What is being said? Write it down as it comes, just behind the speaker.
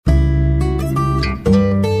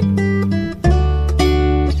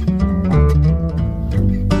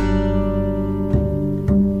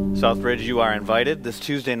Southbridge, you are invited. This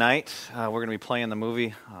Tuesday night, we're going to be playing the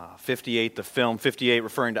movie 58, the film 58,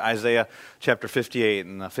 referring to Isaiah chapter 58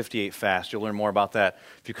 and the 58 fast. You'll learn more about that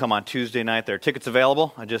if you come on Tuesday night. There are tickets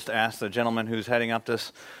available. I just asked the gentleman who's heading up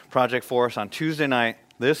this project for us on Tuesday night,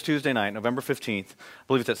 this Tuesday night, November 15th. I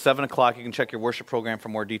believe it's at 7 o'clock. You can check your worship program for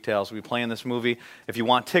more details. We'll be playing this movie. If you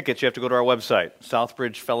want tickets, you have to go to our website,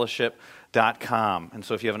 southbridgefellowship.com. And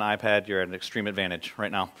so if you have an iPad, you're at an extreme advantage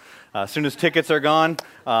right now. As soon as tickets are gone,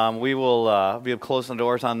 we will be closing the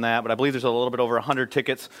doors on that. But I believe there's a little bit over 100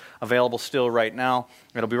 tickets available still right now.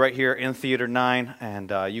 It'll be right here in Theater 9,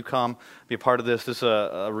 and you come, be a part of this. This is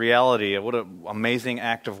a reality. What an amazing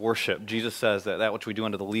act of worship. Jesus says that which we do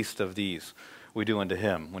unto the least of these, we do unto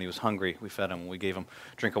him. When he was hungry, we fed him. We gave him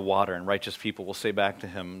drink of water, and righteous people will say back to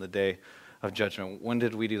him the day of judgment, when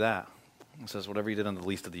did we do that? He says, whatever you did unto the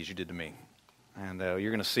least of these, you did to me. And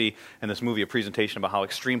you're going to see in this movie a presentation about how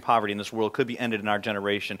extreme poverty in this world could be ended in our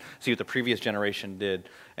generation. See what the previous generation did.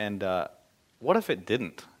 And what if it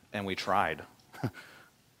didn't and we tried?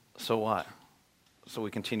 So what? So we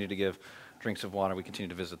continue to give drinks of water. We continue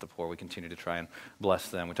to visit the poor. We continue to try and bless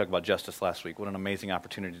them. We talked about justice last week. What an amazing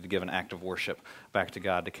opportunity to give an act of worship back to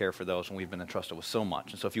God, to care for those when we've been entrusted with so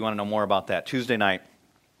much. And so if you want to know more about that, Tuesday night,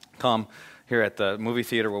 come here at the movie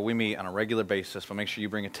theater where we meet on a regular basis, but make sure you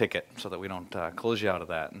bring a ticket so that we don't close you out of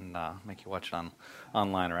that and make you watch it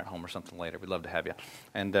online or at home or something later. We'd love to have you.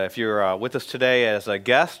 And if you're with us today as a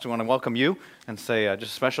guest, we want to welcome you and say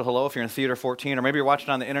just a special hello if you're in Theater 14, or maybe you're watching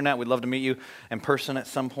on the internet. We'd love to meet you in person at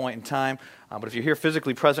some point in time. But if you're here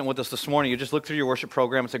physically present with us this morning, you just look through your worship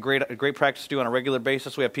program. It's a great practice to do on a regular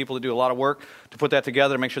basis. We have people that do a lot of work to put that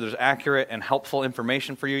together, to make sure there's accurate and helpful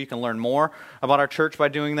information for you. You can learn more about our church by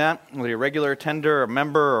doing that. Whether you're a regular attender, a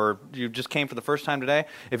member, or you just came for the first time today.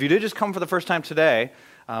 If you did just come for the first time today,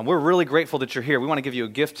 we're really grateful that you're here. We want to give you a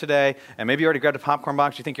gift today, and maybe you already grabbed a popcorn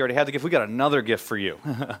box. You think you already had the gift. We got another gift for you.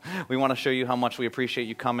 We want to show you how much we appreciate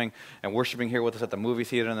you coming and worshiping here with us at the movie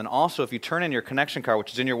theater. And then also, if you turn in your connection card,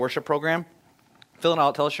 which is in your worship program, fill it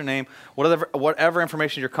out, tell us your name, whatever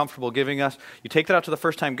information you're comfortable giving us. You take that out to the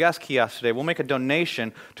first-time guest kiosk today. We'll make a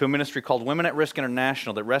donation to a ministry called Women at Risk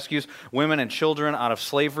International that rescues women and children out of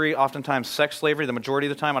slavery, oftentimes sex slavery, the majority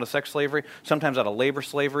of the time out of sex slavery, sometimes out of labor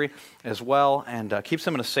slavery as well, and keeps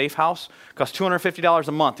them in a safe house. It costs $250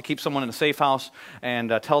 a month to keep someone in a safe house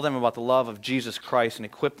and tell them about the love of Jesus Christ and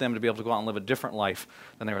equip them to be able to go out and live a different life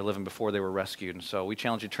than they were living before they were rescued. And so we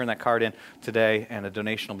challenge you to turn that card in today, and a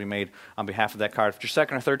donation will be made on behalf of that card. If it's your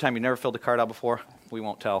second or third time you never filled the card out before, we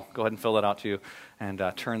won't tell. Go ahead and fill that out too, and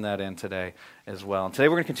turn that in today as well. And today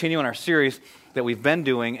we're going to continue in our series that we've been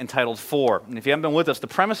doing entitled 4. And if you haven't been with us, the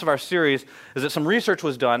premise of our series is that some research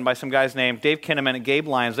was done by some guys named Dave Kinnaman and Gabe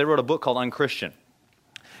Lyons. They wrote a book called Unchristian.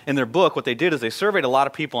 In their book, what they did is they surveyed a lot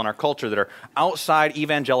of people in our culture that are outside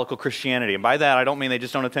evangelical Christianity. And by that, I don't mean they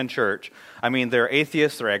just don't attend church. I mean they're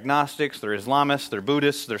atheists, they're agnostics, they're Islamists, they're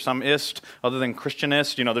Buddhists, there's some ist other than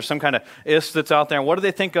Christianist. You know, there's some kind of ist that's out there. And what do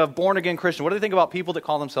they think of born-again Christian? What do they think about people that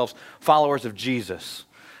call themselves followers of Jesus?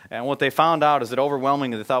 And what they found out is that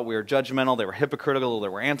overwhelmingly they thought we were judgmental, they were hypocritical, they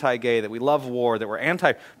were anti-gay, that we love war, that we're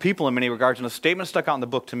anti-people in many regards. And the statement stuck out in the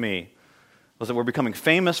book to me was that we're becoming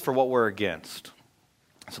famous for what we're against.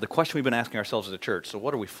 So the question we've been asking ourselves as a church, so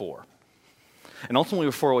what are we for? And ultimately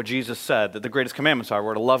we're for what Jesus said, that the greatest commandments are.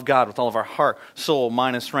 We're to love God with all of our heart, soul,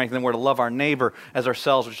 mind, and strength. And then we're to love our neighbor as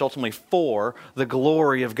ourselves, which is ultimately for the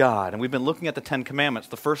glory of God. And we've been looking at the 10 commandments,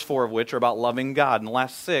 the first 4 of which are about loving God. And the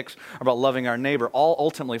last 6 are about loving our neighbor, all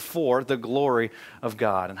ultimately for the glory of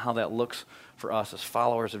God and how that looks for us as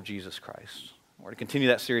followers of Jesus Christ. We're to continue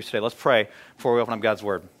that series today. Let's pray before we open up God's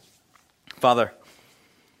Word. Father,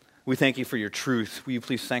 we thank you for your truth. Will you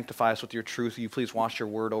please sanctify us with your truth? Will you please wash your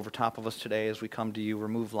word over top of us today as we come to you?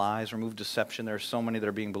 Remove lies, remove deception. There are so many that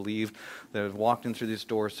are being believed that have walked in through these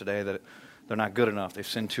doors today that they're not good enough. They've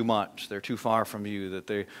sinned too much. They're too far from you. That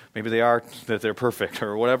they're perfect,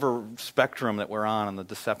 or whatever spectrum that we're on and the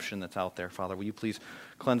deception that's out there. Father, will you please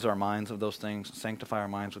cleanse our minds of those things, sanctify our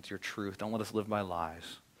minds with your truth. Don't let us live by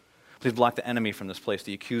lies. Please block the enemy from this place,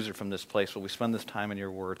 the accuser from this place, while we spend this time in your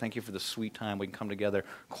word. Thank you for the sweet time we can come together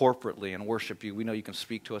corporately and worship you. We know you can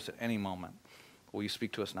speak to us at any moment. But will you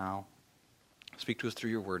speak to us now? Speak to us through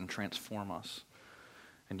your word and transform us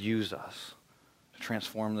and use us to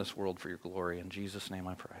transform this world for your glory. In Jesus' name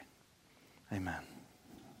I pray. Amen.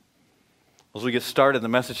 As we get started in the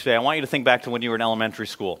message today, I want you to think back to when you were in elementary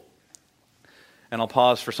school. And I'll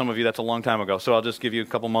pause for some of you, that's a long time ago, so I'll just give you a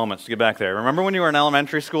couple moments to get back there. Remember when you were in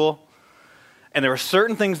elementary school? And there were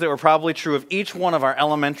certain things that were probably true of each one of our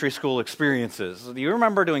elementary school experiences. Do you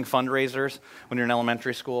remember doing fundraisers when you're in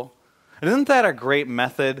elementary school? And isn't that a great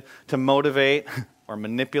method to motivate or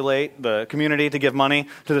manipulate the community to give money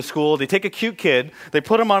to the school. They take a cute kid, they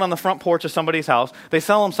put him out on the front porch of somebody's house, they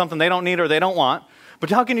sell him something they don't need or they don't want. But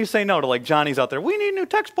how can you say no to like Johnny's out there? We need new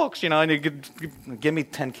textbooks, and you give me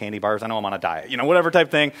 10 candy bars. I know I'm on a diet, whatever type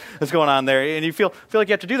thing that's going on there. And you feel like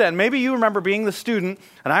you have to do that. And maybe you remember being the student,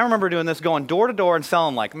 and I remember doing this, going door to door and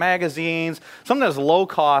selling like magazines, something that's low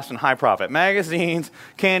cost and high profit. Magazines,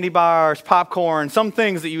 candy bars, popcorn, some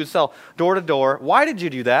things that you would sell door to door. Why did you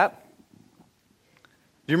do that?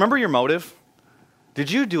 Do you remember your motive? Did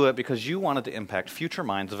you do it because you wanted to impact future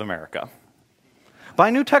minds of America? Buy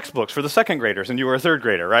new textbooks for the second graders and you were a third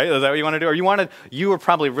grader, right? Is that what you want to do? Or you were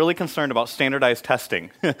probably really concerned about standardized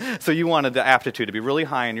testing. So you wanted the aptitude to be really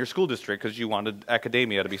high in your school district because you wanted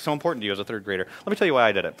academia to be so important to you as a third grader. Let me tell you why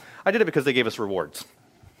I did it. I did it because they gave us rewards.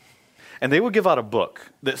 And they would give out a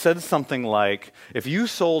book that said something like, if you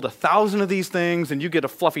sold 1,000 of these things, then you get a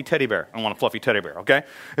fluffy teddy bear. I want a fluffy teddy bear, okay?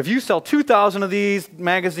 If you sell 2,000 of these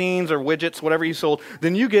magazines or widgets, whatever you sold,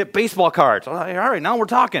 then you get baseball cards. All right, now we're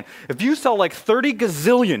talking. If you sell like 30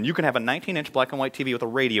 gazillion, you can have a 19-inch black and white TV with a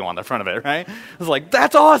radio on the front of it, right? It's like,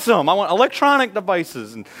 that's awesome. I want electronic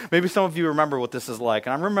devices. And maybe some of you remember what this is like.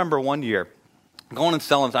 And I remember one year, going and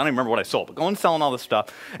selling, I don't even remember what I sold, but going and selling all this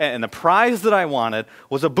stuff, and the prize that I wanted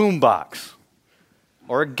was a boom box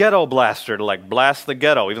or a ghetto blaster to like blast the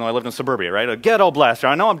ghetto, even though I lived in suburbia, right? A ghetto blaster.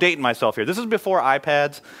 I know I'm dating myself here. This is before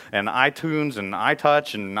iPads and iTunes and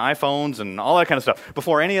iTouch and iPhones and all that kind of stuff.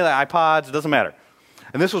 Before any of the iPods, it doesn't matter.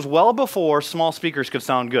 And this was well before small speakers could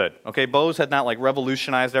sound good. Okay, Bose had not like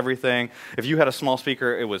revolutionized everything. If you had a small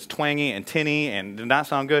speaker, it was twangy and tinny and did not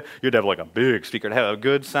sound good. You'd have like a big speaker to have a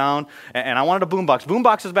good sound. And I wanted a boombox.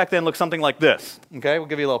 Boomboxes back then looked something like this. Okay, we'll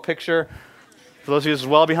give you a little picture. For those of you who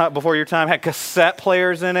well before your time, had cassette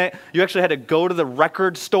players in it. You actually had to go to the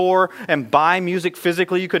record store and buy music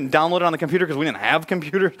physically. You couldn't download it on the computer because we didn't have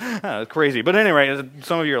computers. It's crazy. But anyway,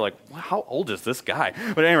 some of you are like, well, how old is this guy?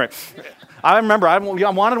 But anyway, I remember I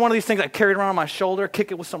wanted one of these things I carried around on my shoulder, kick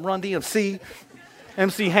it with some Run DMC,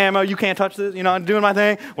 MC Hammer, You Can't Touch This, I'm doing my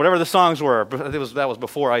thing. Whatever the songs were, that was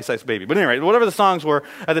before Ice Ice Baby. But anyway, whatever the songs were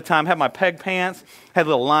at the time, had my peg pants, had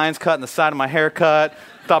little lines cut in the side of my haircut.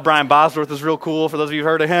 Thought Brian Bosworth was real cool, for those of you who've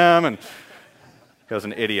heard of him, and he was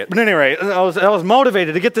an idiot. But anyway, I was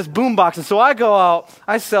motivated to get this boombox, and so I go out,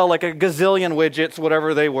 I sell like a gazillion widgets,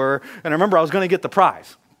 whatever they were, and I remember I was going to get the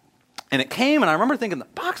prize. And it came, and I remember thinking, the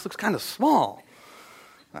box looks kind of small.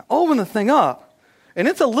 I open the thing up, and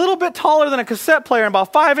it's a little bit taller than a cassette player and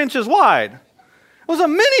about 5 inches wide. It was a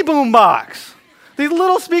mini boombox. These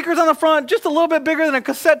little speakers on the front, just a little bit bigger than a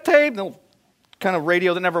cassette tape, kind of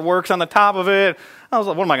radio that never works on the top of it. I was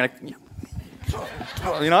like, what am I going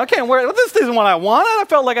to... I can't wear it. This isn't what I wanted. I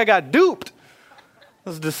felt like I got duped. I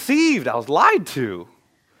was deceived. I was lied to.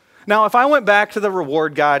 Now, if I went back to the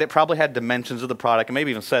reward guide, it probably had dimensions of the product and maybe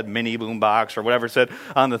even said mini boombox or whatever it said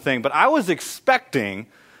on the thing. But I was expecting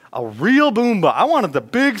a real boombox. I wanted the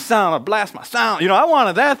big sound. I'd blast my sound. I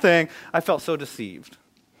wanted that thing. I felt so deceived.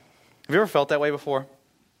 Have you ever felt that way before?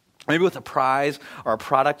 Maybe with a prize or a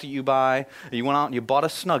product that you buy, you went out and you bought a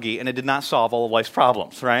Snuggie and it did not solve all of life's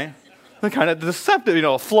problems, right? The kind of deceptive, a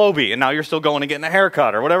Flowbee, and now you're still going and getting a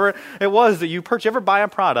haircut or whatever it was that you purchased. You ever buy a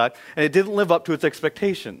product and it didn't live up to its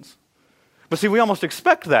expectations? But see, we almost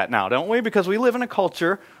expect that now, don't we? Because we live in a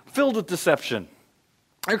culture filled with deception.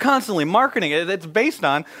 They're constantly marketing it. It's based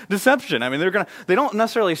on deception. I mean, they don't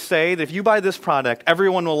necessarily say that if you buy this product,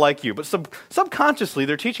 everyone will like you. But subconsciously,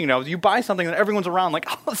 they're teaching you buy something that everyone's around like,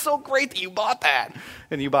 oh, it's so great that you bought that.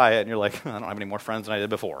 And you buy it, and you're like, I don't have any more friends than I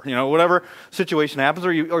did before. Whatever situation happens.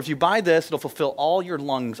 Or if you buy this, it'll fulfill all your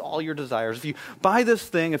lungs, all your desires. If you buy this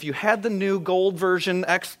thing, if you had the new gold version,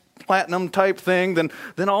 X platinum type thing,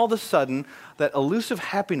 then all of a sudden, that elusive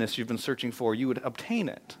happiness you've been searching for, you would obtain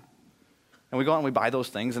it. And we go out and we buy those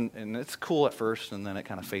things, and it's cool at first, and then it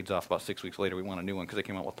kind of fades off. About 6 weeks later, we want a new one because they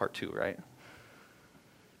came out with part 2, right?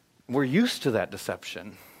 We're used to that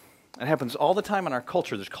deception. It happens all the time in our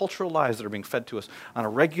culture. There's cultural lies that are being fed to us on a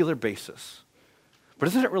regular basis. But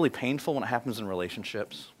isn't it really painful when it happens in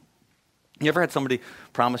relationships? You ever had somebody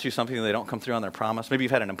promise you something and they don't come through on their promise? Maybe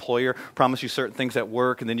you've had an employer promise you certain things at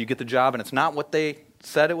work, and then you get the job, and it's not what they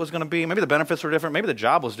said it was going to be. Maybe the benefits were different. Maybe the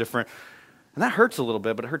job was different. And that hurts a little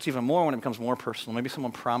bit, but it hurts even more when it becomes more personal. Maybe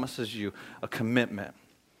someone promises you a commitment,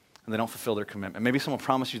 and they don't fulfill their commitment. Maybe someone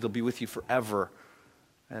promised you they'll be with you forever,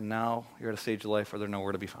 and now you're at a stage of life where they're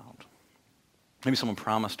nowhere to be found. Maybe someone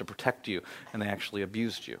promised to protect you, and they actually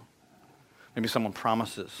abused you. Maybe someone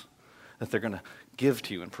promises that they're going to give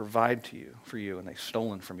to you and provide to you for you, and they've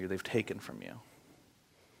stolen from you, they've taken from you.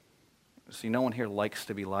 See, no one here likes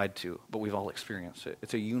to be lied to, but we've all experienced it.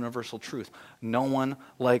 It's a universal truth. No one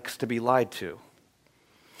likes to be lied to.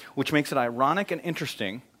 which makes it ironic and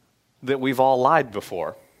interesting that we've all lied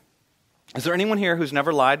before. Is there anyone here who's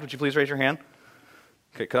never lied? Would you please raise your hand?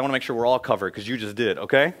 Okay, because I want to make sure we're all covered, because you just did,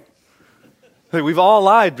 okay? We've all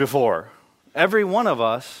lied before. Every one of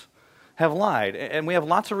us have lied, and we have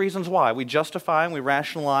lots of reasons why. We justify and we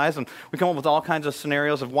rationalize, and we come up with all kinds of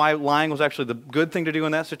scenarios of why lying was actually the good thing to do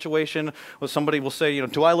in that situation. Well, somebody will say,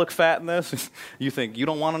 do I look fat in this? You think you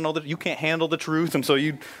don't want to know that, you can't handle the truth, and so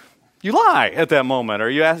you lie at that moment. Or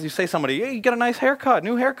you say to somebody, hey, you got a nice haircut,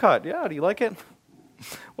 new haircut. Yeah, do you like it?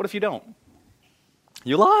 What if you don't?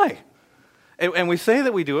 You lie. And we say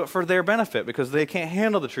that we do it for their benefit because they can't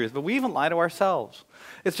handle the truth. But we even lie to ourselves.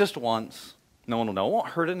 It's just once. No one will know. It won't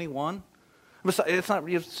hurt anyone.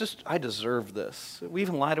 It's just, I deserve this. We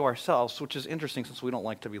even lie to ourselves, which is interesting since we don't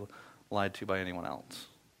like to be lied to by anyone else.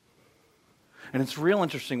 And it's real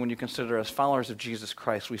interesting when you consider, as followers of Jesus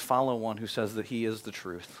Christ, we follow one who says that he is the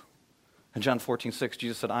truth. In John 14:6,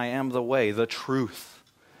 Jesus said, I am the way, the truth,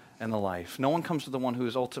 and the life. No one comes to the one who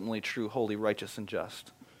is ultimately true, holy, righteous, and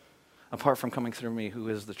just, apart from coming through me, who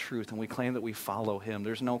is the truth. And we claim that we follow him.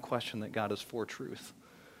 There's no question that God is for truth.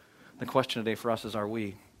 The question today for us is, are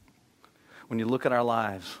we? When you look at our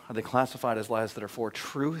lives, are they classified as lives that are for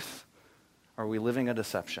truth, or are we living a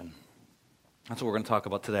deception? That's what we're going to talk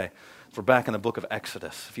about today. We're back in the book of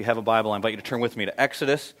Exodus. If you have a Bible, I invite you to turn with me to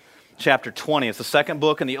Exodus chapter 20. It's the second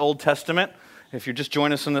book in the Old Testament. If you're just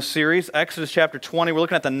joining us in this series, Exodus chapter 20, we're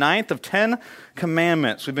looking at the 9th of 10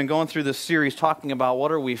 commandments. We've been going through this series talking about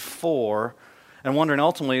what are we for, and wondering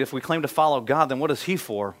ultimately, if we claim to follow God, then what is he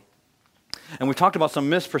for? And we've talked about some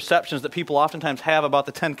misperceptions that people oftentimes have about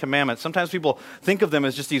the 10 commandments. Sometimes people think of them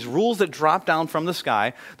as just these rules that drop down from the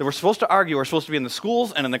sky that we're supposed to argue, we're supposed to be in the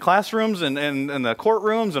schools and in the classrooms and in the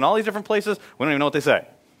courtrooms and all these different places. We don't even know what they say.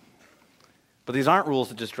 But these aren't rules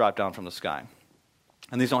that just drop down from the sky.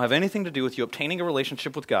 And these don't have anything to do with you obtaining a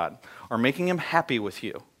relationship with God or making him happy with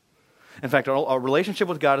you. In fact, our relationship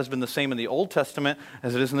with God has been the same in the Old Testament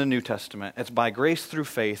as it is in the New Testament. It's by grace through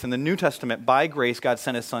faith. In the New Testament, by grace, God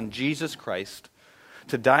sent his son, Jesus Christ,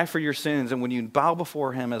 to die for your sins. And when you bow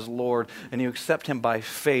before him as Lord and you accept him by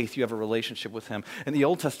faith, you have a relationship with him. In the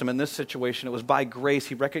Old Testament, in this situation, it was by grace.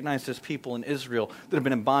 He recognized his people in Israel that had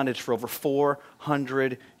been in bondage for over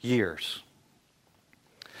 400 years.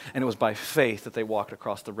 And it was by faith that they walked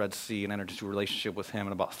across the Red Sea and entered into a relationship with him.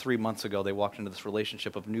 And about 3 months ago, they walked into this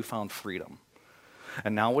relationship of newfound freedom.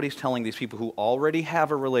 And now what he's telling these people who already have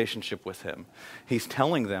a relationship with him, he's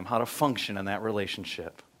telling them how to function in that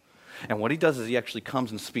relationship. And what he does is he actually comes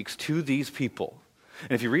and speaks to these people.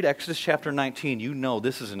 And if you read Exodus chapter 19, you know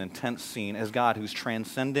this is an intense scene as God, who's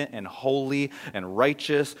transcendent and holy and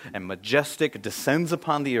righteous and majestic, descends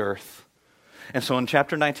upon the earth. And so in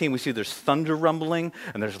chapter 19, we see there's thunder rumbling,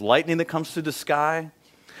 and there's lightning that comes through the sky,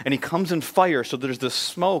 and he comes in fire, so there's this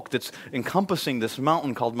smoke that's encompassing this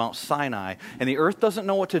mountain called Mount Sinai, and the earth doesn't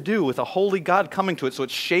know what to do with a holy God coming to it, so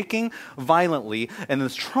it's shaking violently, and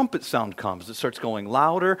this trumpet sound comes. It starts going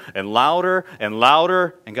louder and louder and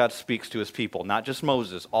louder, and God speaks to his people, not just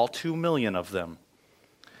Moses, all 2 million of them,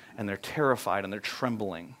 and they're terrified and they're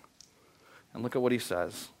trembling. And look at what he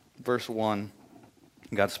says. Verse 1.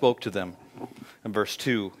 God spoke to them. In verse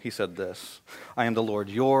 2, he said this, I am the Lord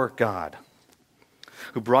your God,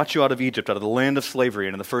 who brought you out of Egypt, out of the land of slavery.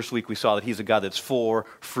 And in the first week, we saw that he's a God that's for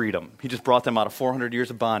freedom. He just brought them out of 400 years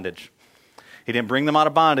of bondage. He didn't bring them out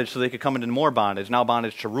of bondage so they could come into more bondage, now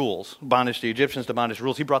bondage to rules, bondage to the Egyptians, to bondage to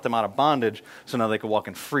rules. He brought them out of bondage so now they could walk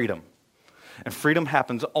in freedom. And freedom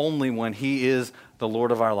happens only when he is the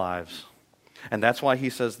Lord of our lives. And that's why he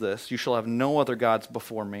says this, you shall have no other gods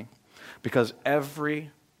before me. Because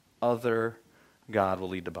every other God will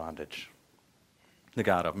lead to bondage. The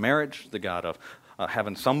God of marriage, the God of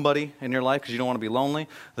having somebody in your life because you don't want to be lonely,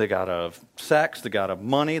 the God of sex, the God of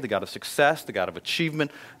money, the God of success, the God of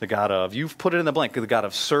achievement, the God of, you've put it in the blank, the God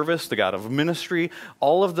of service, the God of ministry.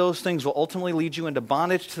 All of those things will ultimately lead you into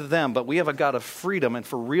bondage to them, but we have a God of freedom, and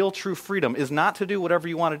for real, true freedom is not to do whatever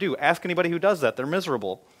you want to do. Ask anybody who does that. They're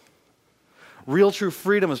miserable. Real true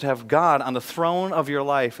freedom is to have God on the throne of your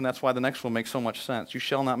life, and that's why the next one makes so much sense. You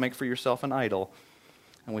shall not make for yourself an idol.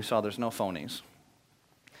 And we saw there's no phonies.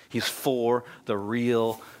 He's for the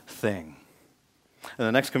real thing. And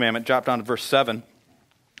the next commandment, drop down to verse 7.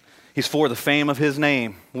 He's for the fame of his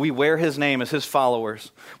name. We wear his name as his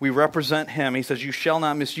followers. We represent him. He says, you shall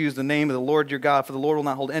not misuse the name of the Lord your God, for the Lord will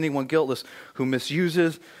not hold anyone guiltless who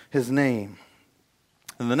misuses his name.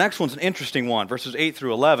 And the next one's an interesting one, verses 8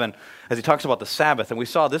 through 11, as he talks about the Sabbath. And we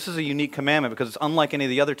saw this is a unique commandment because it's unlike any of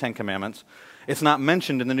the other 10 commandments. It's not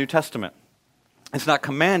mentioned in the New Testament. It's not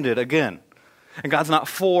commanded again. And God's not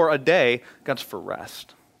for a day, God's for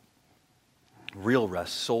rest. Real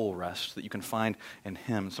rest, soul rest that you can find in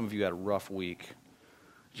him. Some of you had a rough week.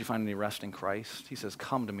 Did you find any rest in Christ? He says,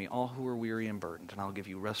 come to me, all who are weary and burdened, and I'll give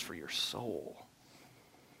you rest for your soul.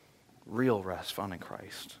 Real rest found in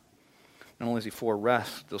Christ. Not only is he for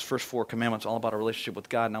rest, those first 4 commandments all about our relationship with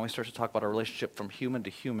God. Now he starts to talk about our relationship from human to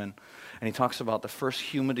human. And he talks about the first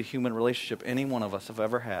human to human relationship any one of us have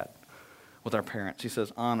ever had with our parents. He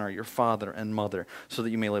says, honor your father and mother so that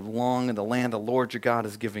you may live long in the land the Lord your God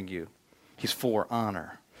is giving you. He's for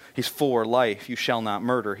honor. He's for life. You shall not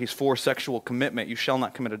murder. He's for sexual commitment. You shall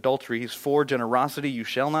not commit adultery. He's for generosity. You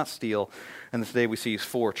shall not steal. And today we see he's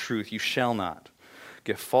for truth. You shall not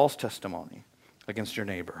give false testimony against your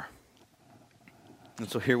neighbor. And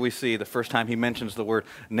so here we see the first time he mentions the word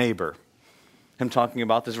neighbor. Him talking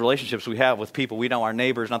about these relationships we have with people. We know our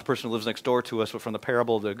neighbor is not the person who lives next door to us, but from the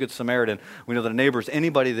parable of the Good Samaritan, we know that a neighbor is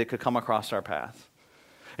anybody that could come across our path.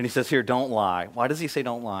 And he says here, don't lie. Why does he say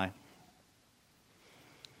don't lie?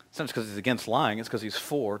 It's not just because he's against lying, it's because he's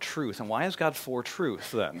for truth. And why is God for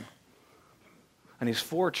truth then? And he's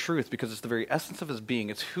for truth because it's the very essence of his being.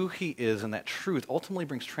 It's who he is, and that truth ultimately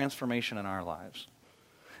brings transformation in our lives.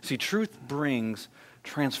 See, truth brings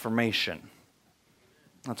transformation.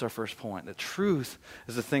 That's our first point. That truth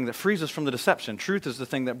is the thing that frees us from the deception. Truth is the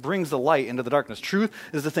thing that brings the light into the darkness. Truth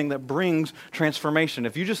is the thing that brings transformation.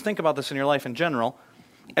 If you just think about this in your life in general,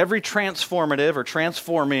 every transformative or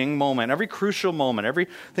transforming moment, every crucial moment,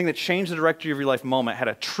 everything that changed the trajectory of your life moment had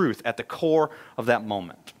a truth at the core of that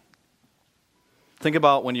moment. Think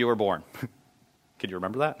about when you were born. Can you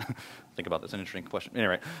remember that? Think about this. An interesting question.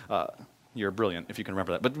 Anyway, you're brilliant if you can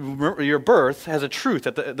remember that. But remember, your birth has a truth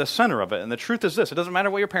at the center of it. And the truth is this. It doesn't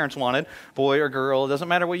matter what your parents wanted, boy or girl. It doesn't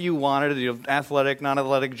matter what you wanted, athletic,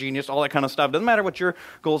 non-athletic, genius, all that kind of stuff. It doesn't matter what your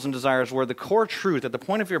goals and desires were. The core truth at the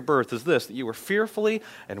point of your birth is this, that you were fearfully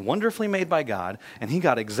and wonderfully made by God, and he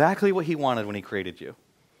got exactly what he wanted when he created you.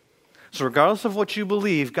 So regardless of what you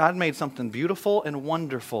believe, God made something beautiful and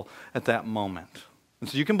wonderful at that moment. And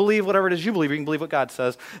so you can believe whatever it is you believe. You can believe what God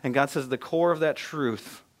says. And God says the core of that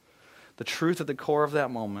truth, the truth at the core of that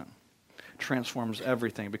moment, transforms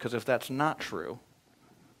everything. Because if that's not true,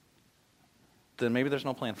 then maybe there's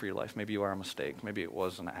no plan for your life. Maybe you are a mistake. Maybe it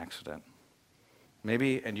was an accident.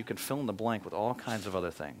 Maybe, and you can fill in the blank with all kinds of other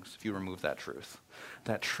things if you remove that truth.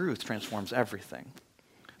 That truth transforms everything.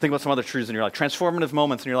 Think about some other truths in your life, transformative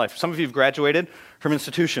moments in your life. Some of you have graduated from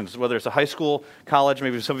institutions, whether it's a high school, college,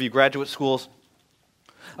 maybe some of you graduate schools.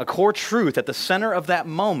 A core truth at the center of that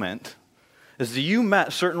moment is that you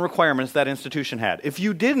met certain requirements that institution had. If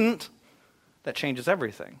you didn't, that changes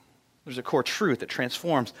everything. There's a core truth that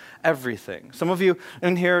transforms everything. Some of you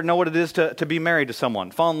in here know what it is to be married to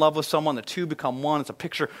someone, fall in love with someone, the two become one. It's a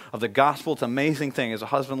picture of the gospel. It's an amazing thing. As a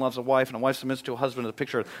husband loves a wife and a wife submits to a husband, it's a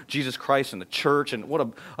picture of Jesus Christ and the church, and what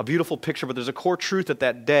a beautiful picture. But there's a core truth at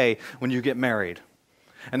that day when you get married.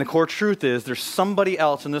 And the core truth is there's somebody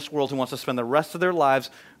else in this world who wants to spend the rest of their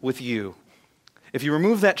lives with you. If you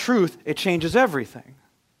remove that truth, it changes everything.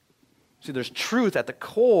 See, there's truth at the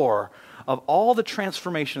core of all the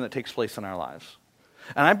transformation that takes place in our lives.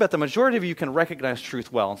 And I bet the majority of you can recognize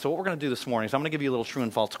truth well. And so what we're going to do this morning is I'm going to give you a little true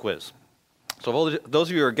and false quiz. So if those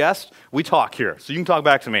of you who are guests, we talk here. So you can talk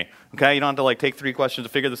back to me. Okay? You don't have to take 3 questions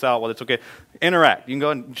to figure this out. Well, it's okay. Interact. You can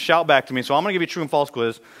go and shout back to me. So I'm going to give you a true and false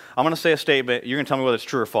quiz. I'm going to say a statement. You're going to tell me whether it's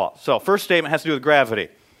true or false. So first statement has to do with gravity.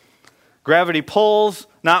 Gravity pulls,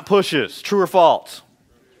 not pushes. True or false?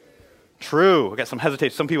 True. I got some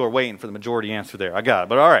hesitation. Some people are waiting for the majority answer there. I got it.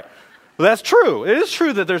 But all right. Well, that's true. It is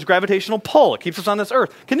true that there's gravitational pull. It keeps us on this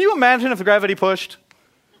earth. Can you imagine if the gravity pushed?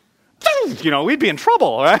 We'd be in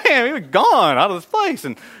trouble, right? We'd be gone out of this place.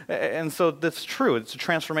 And so that's true. It's a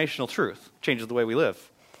transformational truth. It changes the way we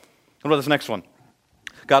live. What about this next one?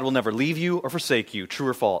 God will never leave you or forsake you. True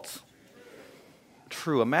or false?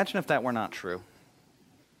 True. Imagine if that were not true.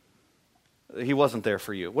 He wasn't there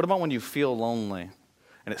for you. What about when you feel lonely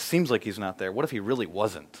and it seems like he's not there? What if he really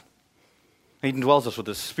wasn't? He indwells us with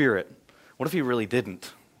his Spirit. What if he really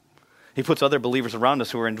didn't? He puts other believers around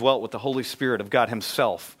us who are indwelt with the Holy Spirit of God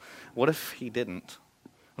himself. What if he didn't?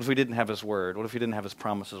 What if we didn't have his word? What if he didn't have his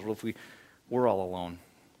promises? What if we were all alone?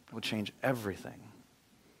 It would change everything.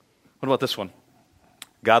 What about this one?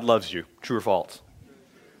 God loves you. True or false?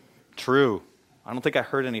 True. I don't think I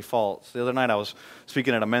heard any false. The other night I was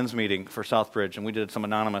speaking at a men's meeting for Southbridge, and we did some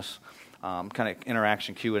anonymous kind of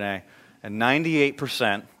interaction Q&A, and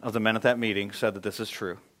 98% of the men at that meeting said that this is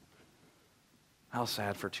true. How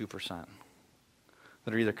sad for 2%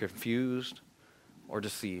 that are either confused or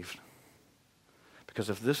deceived. Because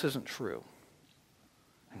if this isn't true,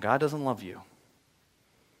 and God doesn't love you,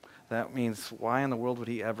 that means why in the world would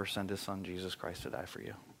he ever send his son Jesus Christ to die for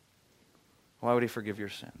you? Why would he forgive your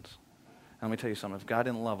sins? And let me tell you something. If God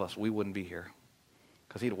didn't love us, we wouldn't be here,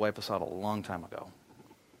 because he'd wipe us out a long time ago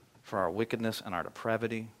for our wickedness and our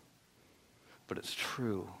depravity. But it's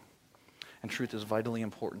true. And truth is vitally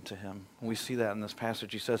important to him. And we see that in this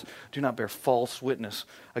passage. He says, do not bear false witness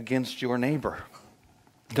against your neighbor.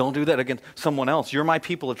 Don't do that against someone else. You're my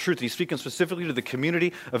people of truth. And he's speaking specifically to the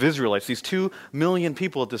community of Israelites, these 2 million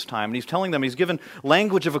people at this time. And he's telling them, he's given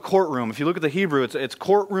language of a courtroom. If you look at the Hebrew, it's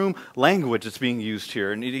courtroom language that's being used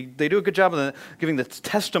here. And they do a good job of giving the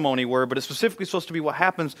testimony word, but it's specifically supposed to be what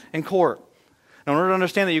happens in court. Now, in order to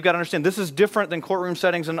understand that, you've got to understand this is different than courtroom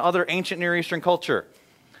settings in other ancient Near Eastern culture,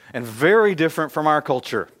 and very different from our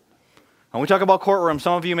culture. When we talk about courtroom,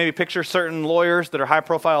 some of you maybe picture certain lawyers that are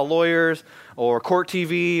high-profile lawyers, or court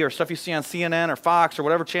TV, or stuff you see on CNN or Fox, or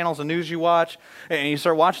whatever channels of news you watch, and you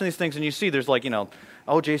start watching these things, and you see there's like,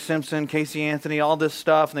 O.J. Simpson, Casey Anthony, all this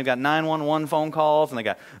stuff, and they've got 911 phone calls, and they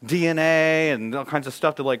got DNA, and all kinds of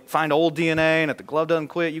stuff to like find old DNA, and if the glove doesn't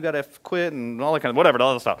quit, you got to quit, and all that kind of whatever,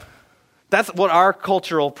 all that stuff. That's what our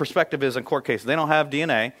cultural perspective is in court cases. They don't have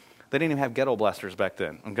DNA. They didn't even have ghetto blasters back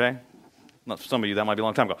then, okay? Not for some of you, that might be a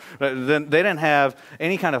long time ago. They didn't have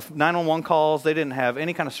any kind of 911 calls. They didn't have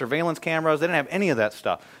any kind of surveillance cameras. They didn't have any of that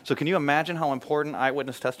stuff. So can you imagine how important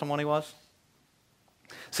eyewitness testimony was?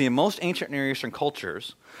 See, in most ancient Near Eastern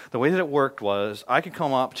cultures, the way that it worked was I could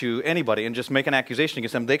come up to anybody and just make an accusation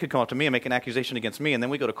against them. They could come up to me and make an accusation against me, and then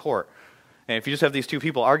we go to court. And if you just have these 2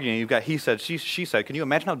 people arguing, you've got he said, she said. Can you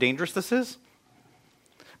imagine how dangerous this is?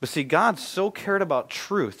 But see, God so cared about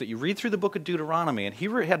truth that you read through the book of Deuteronomy, and he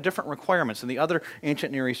had different requirements than the other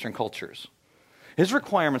ancient Near Eastern cultures. His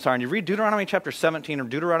requirements are, and you read Deuteronomy chapter 17 or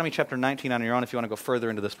Deuteronomy chapter 19 on your own if you want to go further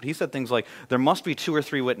into this, but he said things like, there must be 2 or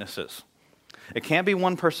 3 witnesses. It can't be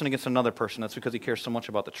one person against another person. That's because he cares so much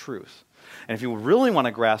about the truth. And if you really want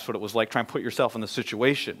to grasp what it was like, try and put yourself in the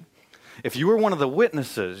situation. If you were one of the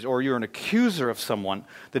witnesses or you're an accuser of someone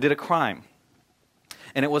that did a crime,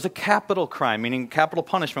 and it was a capital crime, meaning capital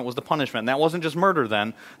punishment was the punishment. And that wasn't just murder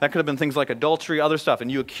then. That could have been things like adultery, other stuff.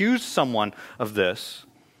 And you accused someone of this,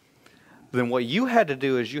 then what you had to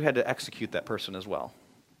do is you had to execute that person as well.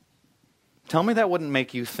 Tell me that wouldn't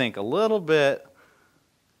make you think a little bit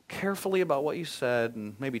carefully about what you said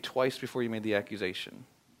and maybe twice before you made the accusation.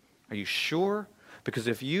 Are you sure? Because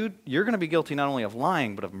if you're going to be guilty not only of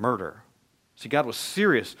lying, but of murder. See, God was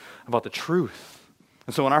serious about the truth.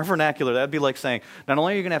 And so in our vernacular, that would be like saying, not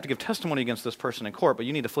only are you going to have to give testimony against this person in court, but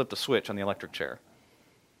you need to flip the switch on the electric chair.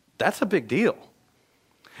 That's a big deal.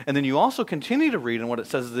 And then you also continue to read, and what it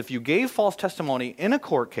says is if you gave false testimony in a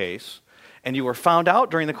court case, and you were found out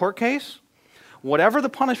during the court case, whatever the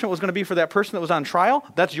punishment was going to be for that person that was on trial,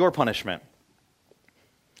 that's your punishment.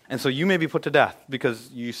 And so you may be put to death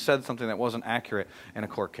because you said something that wasn't accurate in a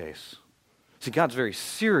court case. See, God's very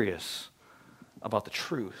serious about the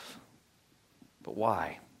truth. But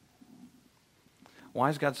why? Why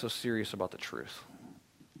is God so serious about the truth?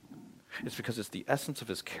 It's because it's the essence of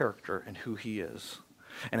his character and who he is.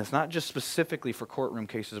 And it's not just specifically for courtroom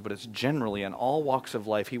cases, but it's generally in all walks of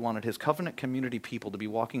life. He wanted his covenant community people to be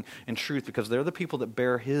walking in truth because they're the people that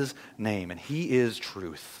bear his name, and he is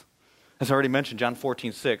truth. As I already mentioned, John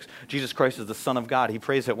 14:6, Jesus Christ is the Son of God. He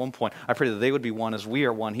prays at one point, I pray that they would be one as we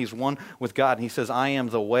are one. He's one with God, and he says, I am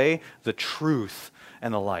the way, the truth,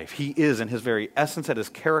 and the life. He is, in his very essence, that his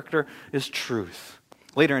character is truth.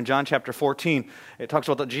 Later in John chapter 14,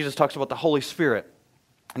 Jesus talks about the Holy Spirit,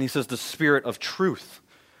 and he says the Spirit of truth.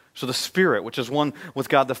 So the Spirit, which is one with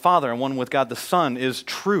God the Father and one with God the Son, is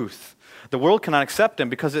truth. The world cannot accept him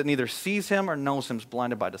because it neither sees him or knows him, is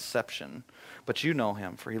blinded by deception. But you know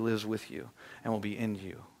him, for he lives with you and will be in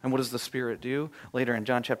you. And what does the Spirit do? Later in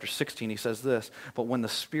John chapter 16, he says this, but when the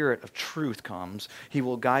Spirit of truth comes, he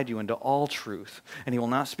will guide you into all truth. And he will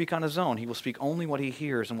not speak on his own. He will speak only what he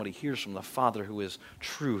hears and what he hears from the Father who is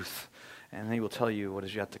truth. And he will tell you what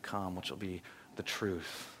is yet to come, which will be the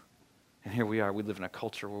truth. And here we are. We live in a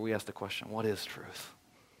culture where we ask the question, what is truth?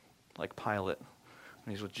 Like Pilate,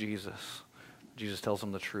 when he's with Jesus, Jesus tells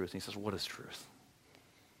him the truth. And he says, what is truth?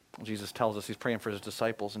 Well, Jesus tells us he's praying for his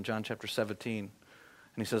disciples in John chapter 17. And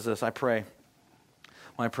he says this, I pray,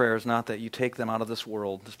 my prayer is not that you take them out of this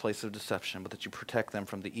world, this place of deception, but that you protect them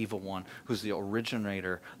from the evil one, who's the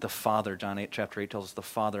originator, the father. John chapter 8 tells us the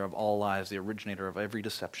father of all lies, the originator of every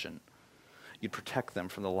deception. You'd protect them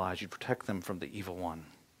from the lies. You'd protect them from the evil one.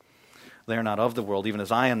 They are not of the world, even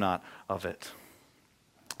as I am not of it.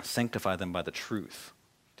 Sanctify them by the truth.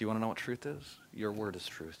 Do you want to know what truth is? Your word is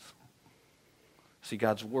truth. See,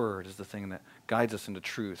 God's word is the thing that guides us into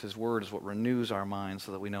truth. His word is what renews our minds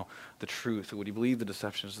so that we know the truth. Would you believe the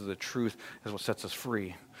deceptions of the truth is what sets us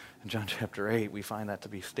free? In John chapter 8, we find that to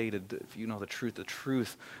be stated, that if you know the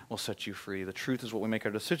truth will set you free. The truth is what we make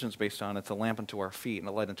our decisions based on. It's a lamp unto our feet and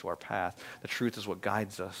a light unto our path. The truth is what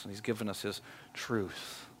guides us, and he's given us his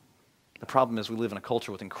truth. The problem is we live in a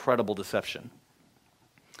culture with incredible deception.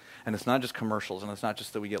 And it's not just commercials, and it's not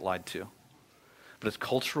just that we get lied to. But it's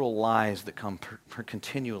cultural lies that come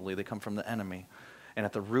continually. They come from the enemy. And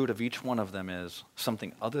at the root of each one of them is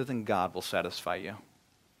something other than God will satisfy you.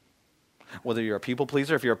 Whether you're a people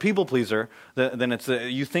pleaser, if you're a people pleaser, then it's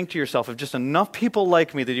you think to yourself, if just enough people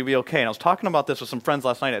like me, that you'll be okay. And I was talking about this with some friends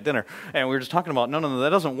last night at dinner, and we were just talking about, no, that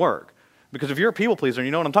doesn't work. Because if you're a people pleaser, and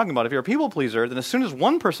you know what I'm talking about, if you're a people pleaser, then as soon as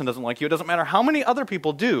one person doesn't like you, it doesn't matter how many other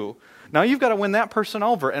people do. Now you've got to win that person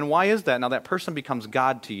over. And why is that? Now that person becomes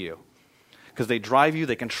God to you. Because they drive you,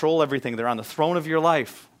 they control everything, they're on the throne of your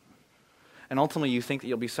life. And ultimately you think that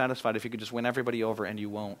you'll be satisfied if you could just win everybody over, and you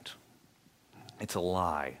won't. It's a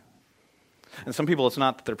lie. And some people, it's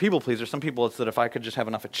not that they're people pleasers. Some people, it's that if I could just have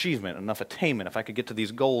enough achievement, enough attainment, if I could get to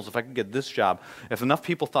these goals, if I could get this job, if enough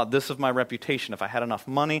people thought this of my reputation, if I had enough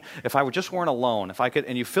money, if I just weren't alone, if I could,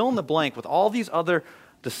 and you fill in the blank with all these other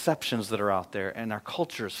deceptions that are out there, and our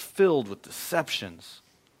culture is filled with deceptions.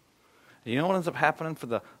 You know what ends up happening for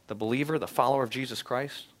the believer, the follower of Jesus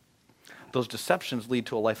Christ? Those deceptions lead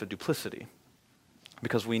to a life of duplicity,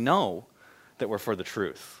 because we know that we're for the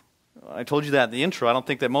truth. I told you that in the intro. I don't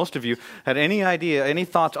think that most of you had any idea, any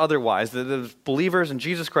thoughts otherwise, that as believers in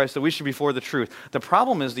Jesus Christ, that we should be for the truth. The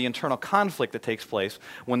problem is the internal conflict that takes place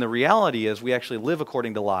when the reality is we actually live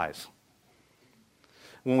according to lies.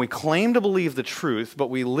 When we claim to believe the truth, but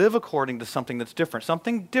we live according to something that's different.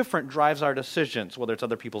 Something different drives our decisions, whether it's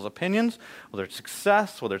other people's opinions, whether it's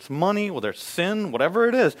success, whether it's money, whether it's sin, whatever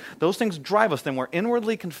it is. Those things drive us, then we're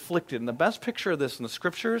inwardly conflicted. And the best picture of this in the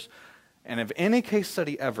Scriptures, and of any case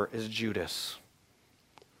study ever, is Judas.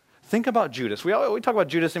 Think about Judas. We talk about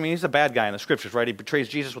Judas. I mean, he's a bad guy in the Scriptures, right? He betrays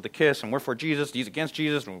Jesus with a kiss, and we're for Jesus. He's against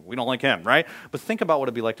Jesus, and we don't like him, right? But think about what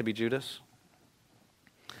it'd be like to be Judas.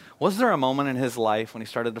 Was there a moment in his life when he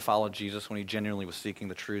started to follow Jesus, when he genuinely was seeking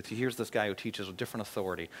the truth? He hears this guy who teaches with different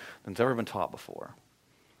authority than's ever been taught before.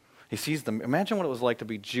 He sees them. Imagine what it was like to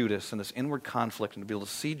be Judas in this inward conflict and to be able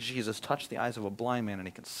to see Jesus touch the eyes of a blind man and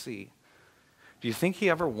he can see. Do you think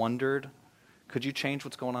he ever wondered, could you change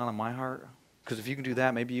what's going on in my heart? Because if you can do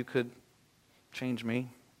that, maybe you could change me.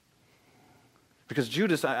 Because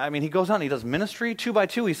Judas, I mean, he goes out and he does ministry 2 by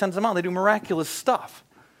 2. He sends them out. They do miraculous stuff.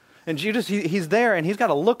 And Judas, he's there and he's got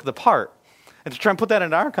to look the part. And to try and put that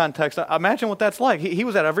into our context, imagine what that's like. He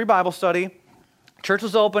was at every Bible study. Church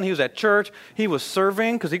was open. He was at church. He was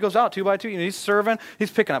serving because he goes out 2 by 2. He's serving.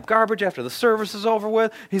 He's picking up garbage after the service is over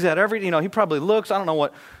with. He's at every, he probably looks, I don't know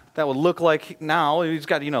what that would look like now. He's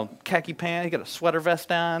got, khaki pants. He's got a sweater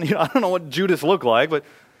vest on. I don't know what Judas looked like, but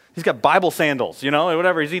he's got Bible sandals,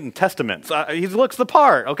 whatever. He's eating Testaments. He looks the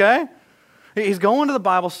part, okay? He's going to the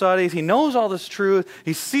Bible studies. He knows all this truth.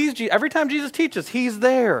 He sees Jesus. Every time Jesus teaches, he's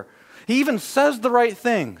there. He even says the right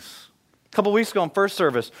things. A couple weeks ago in first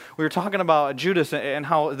service, we were talking about Judas and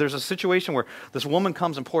how there's a situation where this woman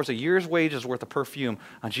comes and pours a year's wages worth of perfume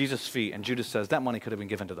on Jesus' feet, and Judas says, that money could have been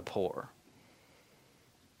given to the poor.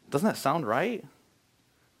 Doesn't that sound right?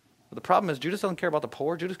 But the problem is Judas doesn't care about the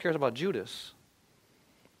poor. Judas cares about Judas.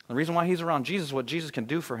 The reason why he's around Jesus is what Jesus can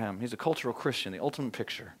do for him. He's a cultural Christian, the ultimate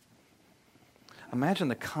picture. Imagine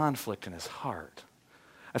the conflict in his heart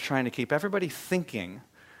of trying to keep everybody thinking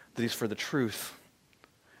that he's for the truth.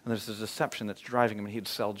 And there's this deception that's driving him, and he'd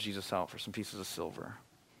sell Jesus out for some pieces of silver.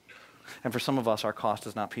 And for some of us, our cost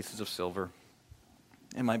is not pieces of silver.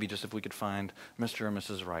 It might be just if we could find Mr. or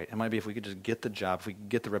Mrs. Right. It might be if we could just get the job, if we could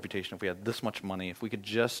get the reputation, if we had this much money, if we could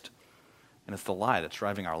just, and it's the lie that's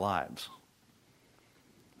driving our lives.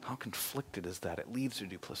 How conflicted is that? It leads to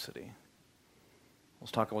duplicity. I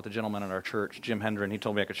was talking with a gentleman at our church, Jim Hendren. He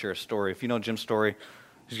told me I could share a story. If you know Jim's story,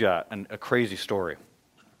 he's got a crazy story.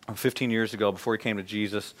 15 years ago, before he came to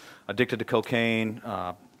Jesus, addicted to cocaine,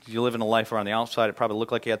 you living a life around the outside. It probably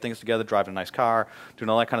looked like he had things together, driving a nice car, doing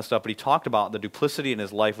all that kind of stuff. But he talked about the duplicity in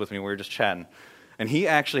his life with me. We were just chatting. And he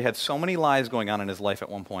actually had so many lies going on in his life at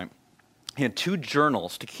one point. He had 2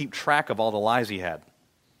 journals to keep track of all the lies he had.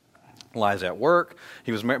 Lies at work.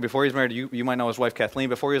 He was married, before he was married to you might know his wife Kathleen.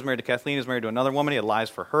 Before he was married to Kathleen, he was married to another woman. He had lies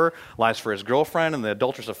for her, lies for his girlfriend, and the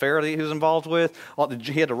adulterous affair that he was involved with.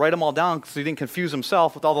 He had to write them all down because he didn't confuse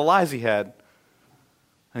himself with all the lies he had.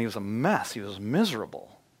 And he was a mess. He was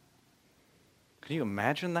miserable. Can you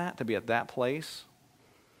imagine that, to be at that place?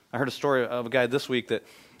 I heard a story of a guy this week that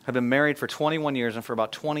had been married for 21 years and for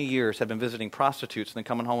about 20 years had been visiting prostitutes and then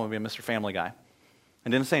coming home and being Mr. Family Guy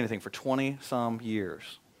and didn't say anything for 20-some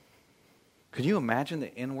years. Could you imagine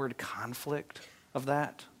the inward conflict of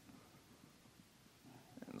that?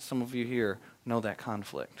 And some of you here know that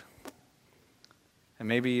conflict. And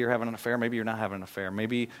maybe you're having an affair, maybe you're not having an affair.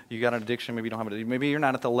 Maybe you got an addiction, maybe you don't have it. Maybe you're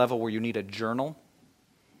not at the level where you need a journal.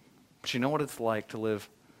 But you know what it's like to live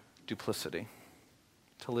duplicity,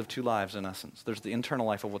 to live two lives in essence. There's the internal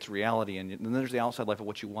life of what's reality, and then there's the outside life of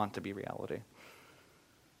what you want to be reality.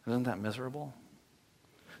 Isn't that miserable?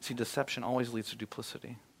 See, deception always leads to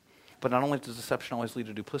duplicity. But not only does deception always lead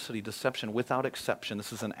to duplicity, deception without exception,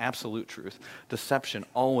 this is an absolute truth, deception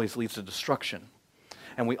always leads to destruction.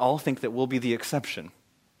 And we all think that we'll be the exception.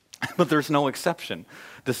 But there's no exception.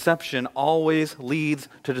 Deception always leads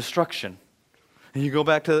to destruction. And you go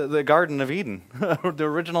back to the Garden of Eden, the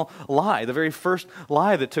original lie, the very first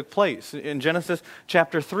lie that took place. In Genesis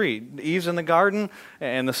chapter 3, Eve's in the garden,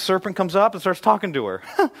 and the serpent comes up and starts talking to her.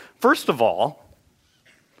 First of all,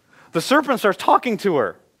 the serpent starts talking to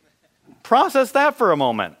her. Process that for a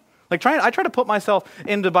moment. I try to put myself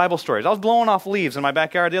into Bible stories. I was blowing off leaves in my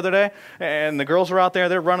backyard the other day, and the girls were out there,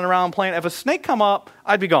 they're running around playing. If a snake come up,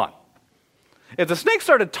 I'd be gone. If the snake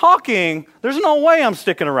started talking, there's no way I'm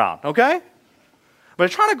sticking around, okay? But I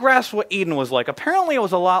try to grasp what Eden was like. Apparently it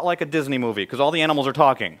was a lot like a Disney movie, because all the animals are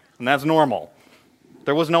talking, and that's normal.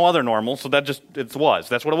 There was no other normal, so that's what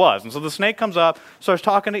it was. And so the snake comes up, starts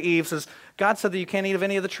talking to Eve, says, God said that you can't eat of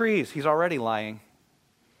any of the trees. He's already lying.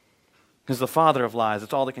 He's the father of lies.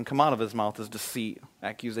 It's all that can come out of his mouth is deceit,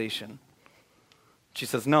 accusation. She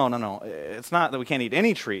says, no. It's not that we can't eat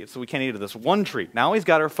any tree. It's that we can't eat of this one tree. Now he's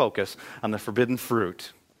got her focus on the forbidden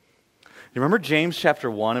fruit. You remember James chapter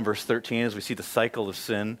 1 and verse 13 as we see the cycle of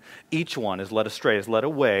sin? Each one is led astray, is led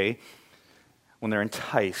away. When they're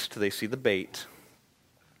enticed, they see the bait.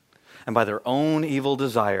 And by their own evil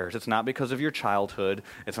desires. It's not because of your childhood.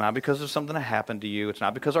 It's not because of something that happened to you. It's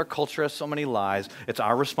not because our culture has so many lies. It's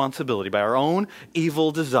our responsibility. By our own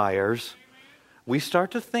evil desires, we start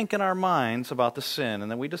to think in our minds about the sin, and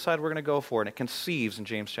then we decide we're going to go for it. And it conceives in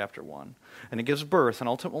James chapter 1. And it gives birth, and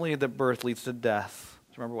ultimately that birth leads to death.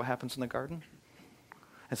 Do you remember what happens in the garden?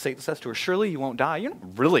 And Satan says to her, surely you won't die. You're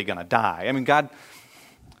not really going to die. I mean, God,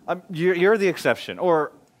 you're the exception.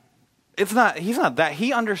 Or he's not that.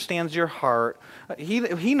 He understands your heart.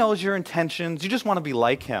 He knows your intentions. You just want to be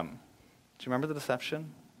like him. Do you remember the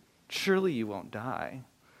deception? Surely you won't die.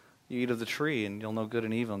 You eat of the tree and you'll know good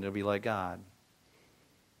and evil and you'll be like God.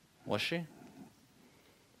 Was she?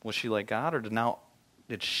 Was she like God, or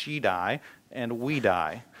did she die and we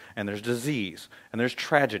die? And there's disease, and there's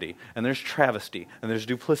tragedy, and there's travesty, and there's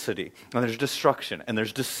duplicity, and there's destruction, and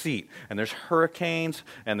there's deceit, and there's hurricanes,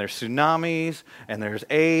 and there's tsunamis, and there's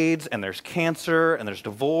AIDS, and there's cancer, and there's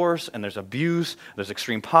divorce, and there's abuse, there's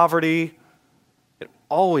extreme poverty. It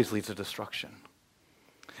always leads to destruction.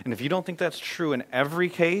 And if you don't think that's true in every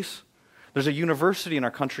case, there's a university in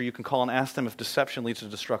our country you can call and ask them if deception leads to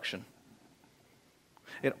destruction.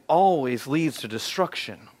 It always leads to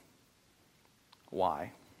destruction.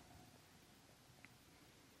 Why?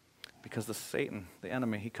 Because Satan, the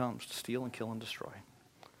enemy, he comes to steal and kill and destroy.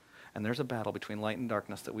 And there's a battle between light and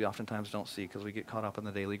darkness that we oftentimes don't see because we get caught up in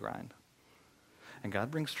the daily grind. And God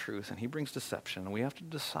brings truth and he brings deception, and we have to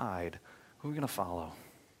decide who we're going to follow.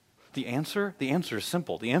 The answer is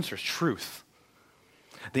simple. The answer is truth.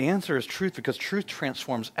 The answer is truth because truth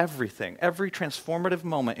transforms everything. Every transformative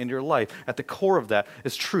moment in your life, at the core of that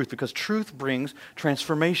is truth, because truth brings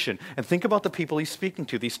transformation. And think about the people he's speaking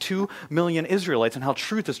to, these 2 million Israelites, and how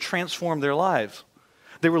truth has transformed their lives.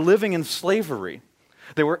 They were living in slavery.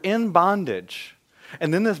 They were in bondage.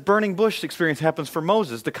 And then this burning bush experience happens for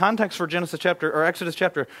Moses. The context for Exodus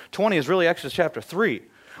chapter 20 is really Exodus chapter 3,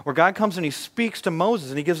 where God comes and he speaks to Moses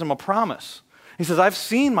and he gives him a promise. He says, I've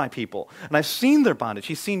seen my people, and I've seen their bondage.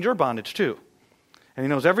 He's seen your bondage too. And he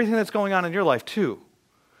knows everything that's going on in your life too.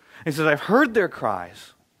 And he says, I've heard their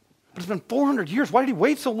cries. But it's been 400 years. Why did he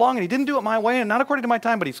wait so long? And he didn't do it my way and not according to my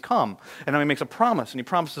time, but he's come. And now he makes a promise, and he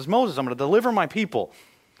promises Moses, I'm going to deliver my people.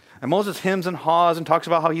 And Moses hems and haws and talks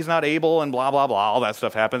about how he's not able and blah, blah, blah. All that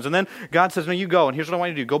stuff happens. And then God says, no, you go. And here's what I want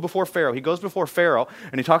you to do. Go before Pharaoh. He goes before Pharaoh,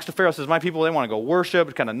 and he talks to Pharaoh, says, my people, they want to go worship.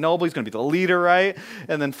 It's kind of noble. He's going to be the leader, right?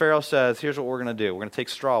 And then Pharaoh says, here's what we're going to do. We're going to take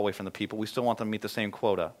straw away from the people. We still want them to meet the same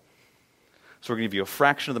quota. So we're going to give you a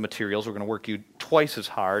fraction of the materials. We're going to work you twice as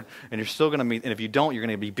hard, and you're still going to meet, and if you don't, you're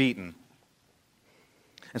going to be beaten.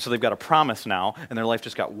 And so they've got a promise now, and their life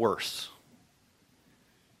just got worse.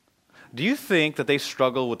 Do you think that they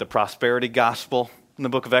struggle with the prosperity gospel in the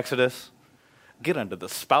book of Exodus? Get under the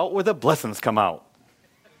spout where the blessings come out.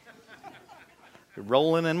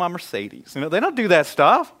 rolling in my Mercedes. They don't do that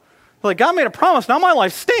stuff. They're like, God made a promise, now my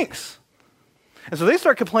life stinks. And so they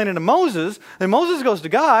start complaining to Moses, and Moses goes to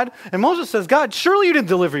God, and Moses says, God, surely you didn't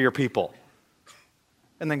deliver your people.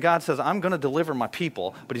 And then God says, I'm going to deliver my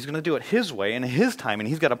people, but he's going to do it his way and his time, and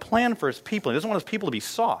he's got a plan for his people. He doesn't want his people to be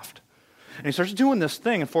soft. And he starts doing this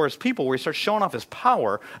thing for his people where he starts showing off his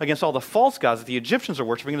power against all the false gods that the Egyptians are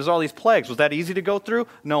worshiping, and there's all these plagues. Was that easy to go through?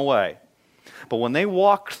 No way. But when they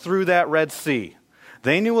walked through that Red Sea,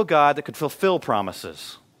 they knew a God that could fulfill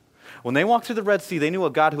promises. When they walked through the Red Sea, they knew a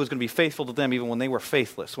God who was going to be faithful to them even when they were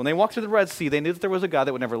faithless. When they walked through the Red Sea, they knew that there was a God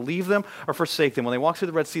that would never leave them or forsake them. When they walked through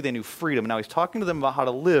the Red Sea, they knew freedom. And now he's talking to them about how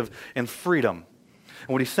to live in freedom. And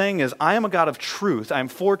what he's saying is, I am a God of truth. I am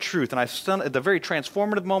for truth. And I've done at the very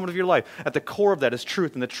transformative moment of your life, at the core of that is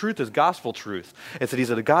truth. And the truth is gospel truth. It's that he's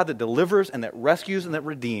a God that delivers and that rescues and that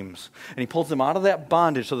redeems. And he pulls them out of that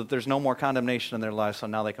bondage so that there's no more condemnation in their lives, so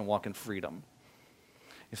now they can walk in freedom.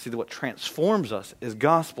 You see, that what transforms us is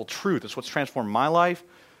gospel truth. It's what's transformed my life.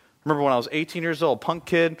 Remember when I was 18 years old, punk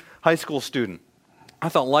kid, high school student. I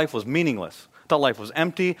thought life was meaningless. I thought life was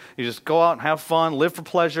empty. You just go out and have fun, live for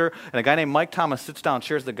pleasure. And a guy named Mike Thomas sits down,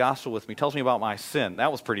 shares the gospel with me, tells me about my sin.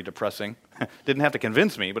 That was pretty depressing. Didn't have to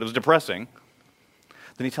convince me, but it was depressing.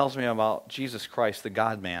 Then he tells me about Jesus Christ, the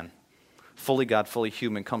God-man. Fully God, fully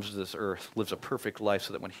human, comes to this earth, lives a perfect life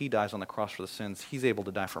so that when he dies on the cross for the sins, he's able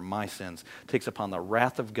to die for my sins, takes upon the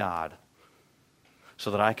wrath of God so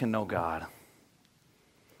that I can know God.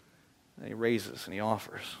 And he raises and he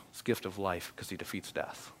offers this gift of life because he defeats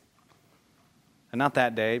death. And not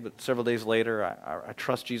that day, but several days later, I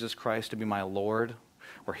trust Jesus Christ to be my Lord,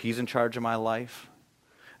 where he's in charge of my life.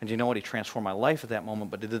 And you know what? He transformed my life at that moment,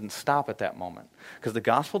 but it didn't stop at that moment. Because the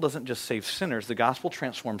gospel doesn't just save sinners. The gospel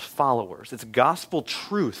transforms followers. It's gospel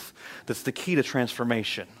truth that's the key to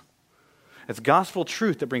transformation. It's gospel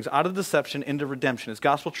truth that brings out of deception into redemption. It's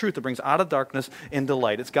gospel truth that brings out of darkness into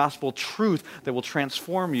light. It's gospel truth that will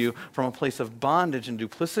transform you from a place of bondage and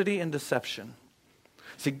duplicity and deception.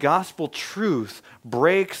 See, gospel truth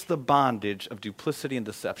breaks the bondage of duplicity and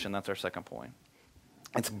deception. That's our second point.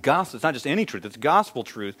 It's gospel. It's not just any truth. It's gospel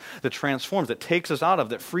truth that transforms, that takes us out of,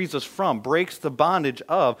 that frees us from, breaks the bondage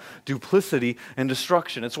of duplicity and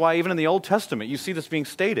destruction. It's why even in the Old Testament, you see this being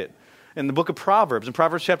stated. In the book of Proverbs, in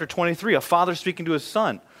Proverbs chapter 23, a father speaking to his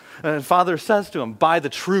son. And the father says to him, buy the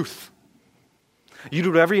truth. You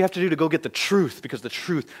do whatever you have to do to go get the truth, because the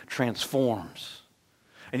truth transforms.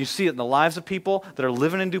 And you see it in the lives of people that are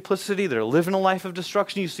living in duplicity, that are living a life of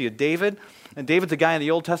destruction. You see a David. And David's a guy in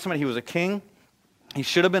the Old Testament. He was a king. He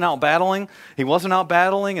should have been out battling. He wasn't out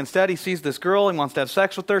battling. Instead, he sees this girl and wants to have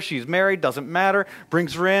sex with her. She's married, doesn't matter,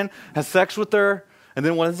 brings her in, has sex with her. And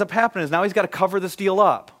then what ends up happening is now he's got to cover this deal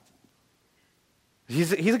up.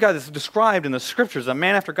 He's a guy that's described in the scriptures, a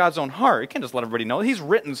man after God's own heart. He can't just let everybody know. He's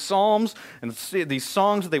written psalms and these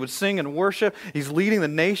songs that they would sing and worship. He's leading the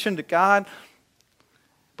nation to God.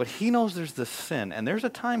 But he knows there's this sin. And there's a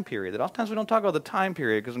time period that oftentimes we don't talk about the time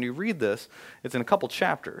period, because when you read this, it's in a couple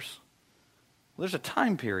chapters. Well, there's a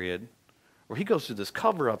time period where he goes through this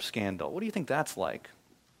cover-up scandal. What do you think that's like?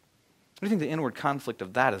 What do you think the inward conflict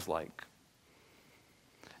of that is like?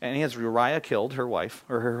 And he has Uriah killed, her wife,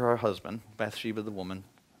 or her husband, Bathsheba the woman.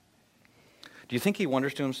 Do you think he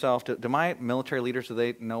wonders to himself, do my military leaders, do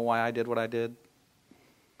they know why I did what I did?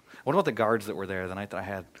 What about the guards that were there the night that I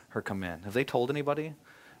had her come in? Have they told anybody?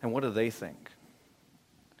 And what do they think?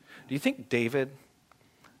 Do you think David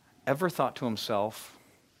ever thought to himself,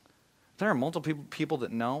 there are multiple people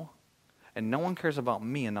that know, and no one cares about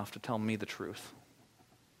me enough to tell me the truth?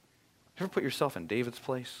 You ever put yourself in David's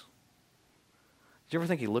place? Do you ever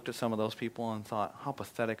think he looked at some of those people and thought, how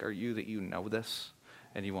pathetic are you that you know this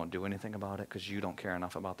and you won't do anything about it because you don't care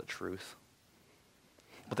enough about the truth?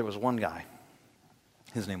 But there was one guy.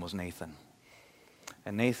 His name was Nathan.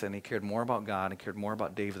 And Nathan, he cared more about God and cared more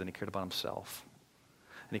about David than he cared about himself.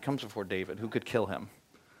 And he comes before David, who could kill him.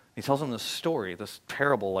 He tells him this story, this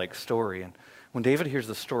parable-like story. And when David hears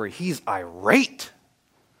the story, he's irate.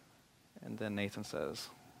 And then Nathan says,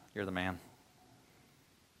 you're the man.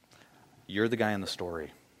 You're the guy in the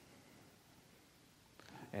story.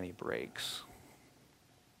 And he breaks.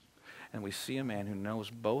 And we see a man who knows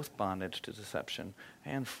both bondage to deception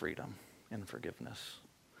and freedom and forgiveness.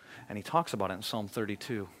 And he talks about it in Psalm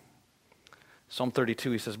 32. Psalm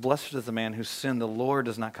 32, he says, blessed is the man whose sin the Lord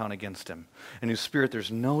does not count against him, and whose spirit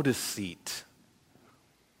there's no deceit.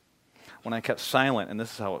 When I kept silent, and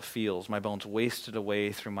this is how it feels, my bones wasted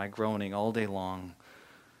away through my groaning all day long.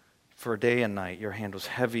 For day and night your hand was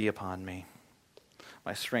heavy upon me.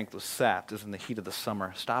 My strength was sapped as in the heat of the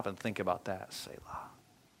summer. Stop and think about that, Selah.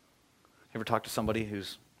 You ever talk to somebody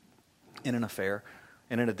who's in an affair,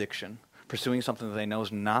 in an addiction, pursuing something that they know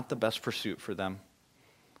is not the best pursuit for them.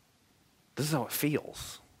 This is how it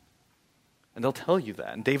feels. And they'll tell you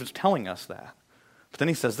that, and David's telling us that. But then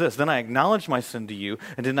he says this, then I acknowledged my sin to you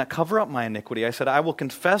and did not cover up my iniquity. I said, I will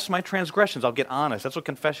confess my transgressions. I'll get honest. That's what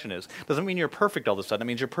confession is. Doesn't mean you're perfect all of a sudden. It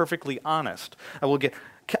means you're perfectly honest. I will get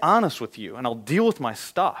honest with you, and I'll deal with my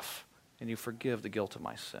stuff, and you forgive the guilt of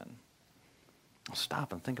my sin. I'll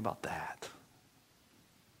stop and think about that.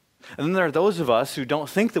 And then there are those of us who don't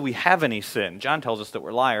think that we have any sin. John tells us that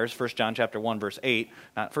we're liars. 1 John chapter 1, verse 8,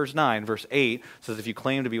 not verse 9, verse 8 says, if you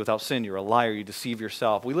claim to be without sin, you're a liar, you deceive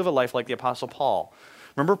yourself. We live a life like the Apostle Paul.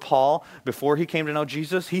 Remember Paul, before he came to know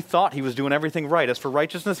Jesus, he thought he was doing everything right. As for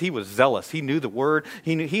righteousness, he was zealous. He knew the word.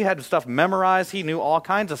 He had stuff memorized. He knew all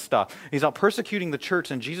kinds of stuff. He's out persecuting the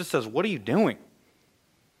church, and Jesus says, what are you doing?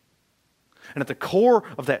 And at the core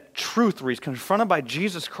of that truth where he's confronted by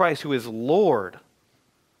Jesus Christ, who is Lord,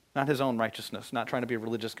 not his own righteousness, not trying to be a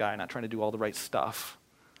religious guy, not trying to do all the right stuff.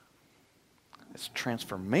 It's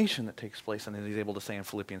transformation that takes place, and then he's able to say in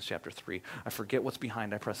Philippians chapter 3, I forget what's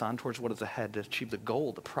behind, I press on towards what is ahead to achieve the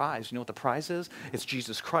goal, the prize. You know what the prize is? It's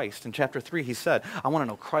Jesus Christ. In chapter 3, he said, I want to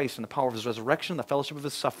know Christ and the power of his resurrection, the fellowship of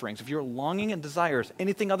his sufferings. If you're longing and desires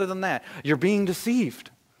anything other than that, you're being deceived.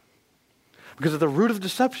 Because the root of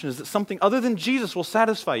deception is that something other than Jesus will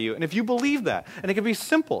satisfy you. And if you believe that, and it can be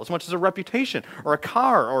simple, as much as a reputation, or a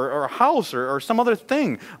car, or a house, or some other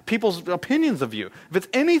thing, people's opinions of you. If it's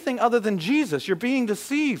anything other than Jesus, you're being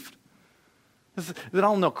deceived. That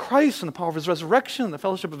I'll know Christ and the power of his resurrection, and the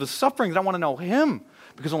fellowship of his sufferings. I want to know him,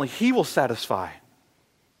 because only he will satisfy.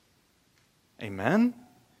 Amen?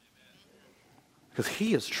 Because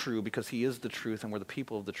he is true, because he is the truth, and we're the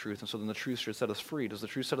people of the truth, and so then the truth should set us free. Does the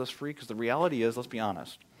truth set us free? Because the reality is, let's be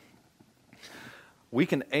honest, we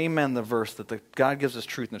can amen the verse that God gives us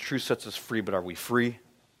truth, and the truth sets us free, but are we free?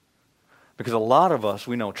 Because a lot of us,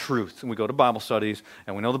 we know truth, and we go to Bible studies,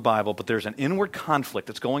 and we know the Bible, but there's an inward conflict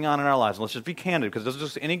that's going on in our lives. And let's just be candid, because it doesn't do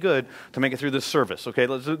us any good to make it through this service, okay?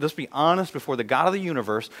 Let's be honest before the God of the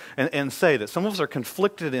universe and say that some of us are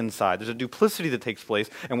conflicted inside. There's a duplicity that takes place,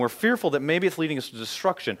 and we're fearful that maybe it's leading us to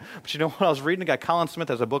destruction. But you know what? I was reading a guy, Colin Smith,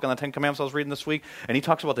 has a book on the Ten Commandments I was reading this week, and he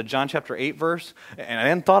talks about the John chapter 8 verse, and I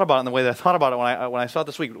hadn't thought about it in the way that I thought about it when I saw it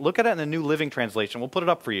this week. Look at it in the New Living Translation. We'll put it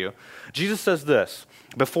up for you. Jesus says this,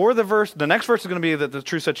 before the next verse is going to be that the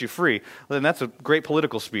truth sets you free. And that's a great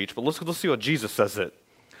political speech, but let's see what Jesus says it.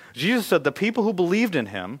 Jesus said, the people who believed in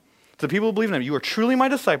him, you are truly my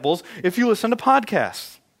disciples if you listen to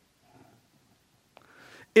podcasts.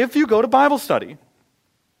 If you go to Bible study,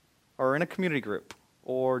 or in a community group,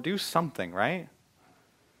 or do something, right?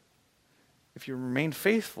 If you remain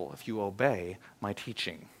faithful, if you obey my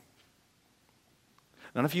teaching.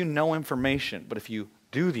 None of you know information, but if you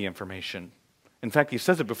do the information, in fact, he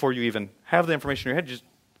says it before you even have the information in your head, just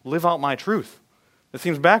live out my truth. It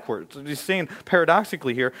seems backwards. He's saying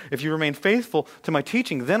paradoxically here, if you remain faithful to my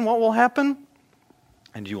teaching, then what will happen?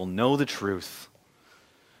 And you will know the truth.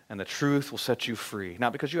 And the truth will set you free.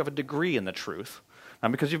 Not because you have a degree in the truth,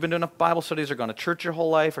 not because you've been doing enough Bible studies or gone to church your whole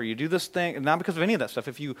life, or you do this thing, not because of any of that stuff.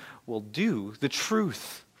 If you will do the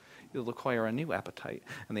truth, you'll acquire a new appetite,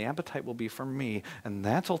 and the appetite will be for me, and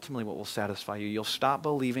that's ultimately what will satisfy you. You'll stop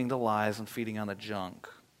believing the lies and feeding on the junk.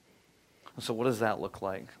 And so what does that look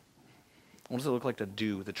like? What does it look like to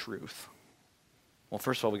do the truth? Well,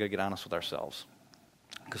 first of all, we got to get honest with ourselves,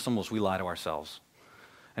 because some of us, we lie to ourselves.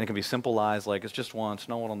 And it can be simple lies like, it's just once,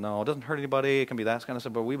 no one will know, it doesn't hurt anybody, it can be that kind of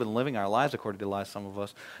stuff, but we've been living our lives according to lies, some of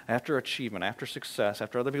us, after achievement, after success,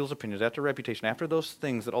 after other people's opinions, after reputation, after those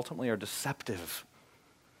things that ultimately are deceptive.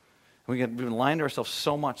 We've been lying to ourselves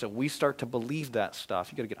so much that we start to believe that stuff.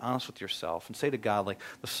 You've got to get honest with yourself and say to God, like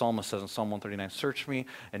the psalmist says in Psalm 139, search me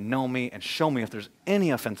and know me and show me if there's any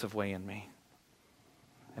offensive way in me.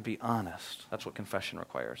 And be honest. That's what confession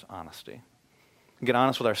requires, honesty. We get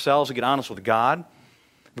honest with ourselves, we get honest with God.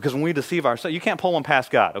 Because when we deceive ourselves, you can't pull one past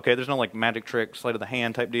God, okay? There's no like magic trick, sleight of the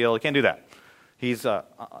hand type deal. You can't do that. He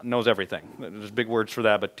knows everything. There's big words for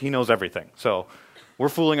that, but he knows everything. So we're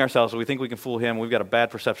fooling ourselves. We think we can fool him. We've got a bad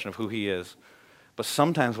perception of who he is. But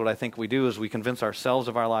sometimes what I think we do is we convince ourselves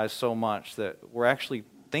of our lies so much that we're actually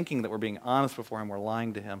thinking that we're being honest before him. We're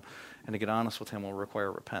lying to him. And to get honest with him will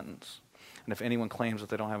require repentance. And if anyone claims that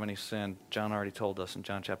they don't have any sin, John already told us in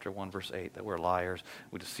John chapter 1, verse 8, that we're liars,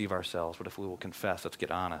 we deceive ourselves. But if we will confess, let's get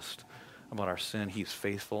honest about our sin, he's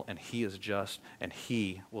faithful and he is just, and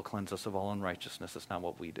he will cleanse us of all unrighteousness. That's not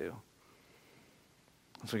what we do.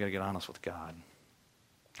 And so we got to get honest with God.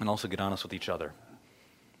 And also get honest with each other.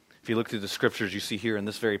 If you look through the scriptures, you see here in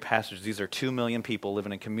this very passage, these are 2 million people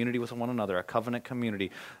living in community with one another, a covenant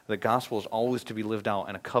community. The gospel is always to be lived out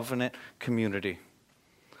in a covenant community.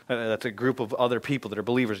 That's a group of other people that are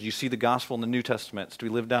believers. You see the gospel in the New Testament. It's to be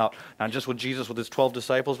lived out, not just with Jesus, with his 12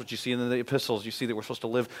 disciples, but you see in the epistles, you see that we're supposed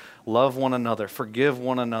to love one another, forgive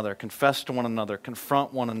one another, confess to one another,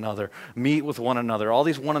 confront one another, meet with one another. All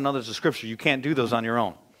these one another's of Scripture. You can't do those on your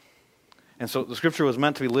own. And so the Scripture was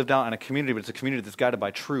meant to be lived out in a community, but it's a community that's guided by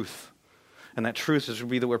truth. And that truth is to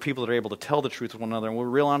be where people that are able to tell the truth with one another, and we're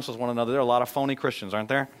real honest with one another. There are a lot of phony Christians, aren't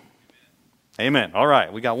there? Amen. All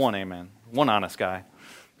right, we got one amen. One honest guy.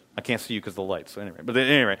 I can't see you because of the lights. So anyway,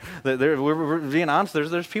 we're being honest.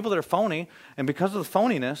 There's people that are phony, and because of the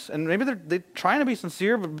phoniness, and maybe they're trying to be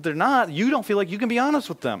sincere, but they're not. You don't feel like you can be honest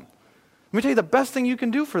with them. Let me tell you the best thing you can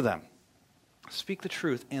do for them. Speak the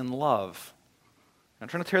truth in love. I'm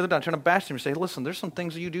trying to tear them down, trying to bash them and say, listen, there's some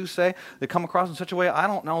things that you do say that come across in such a way, I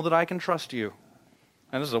don't know that I can trust you.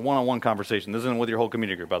 And this is a one-on-one conversation. This isn't with your whole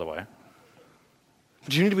community group, by the way.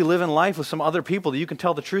 But you need to be living life with some other people that you can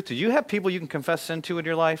tell the truth to. Do you have people you can confess sin to in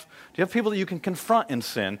your life? Do you have people that you can confront in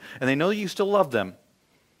sin, and they know that you still love them?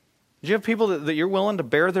 Do you have people that you're willing to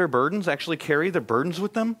bear their burdens, actually carry their burdens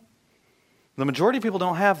with them? The majority of people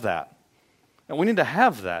don't have that. And we need to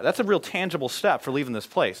have that. That's a real tangible step for leaving this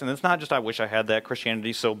place. And it's not just, I wish I had that,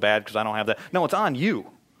 Christianity's so bad because I don't have that. No, it's on you.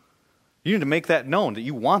 You need to make that known that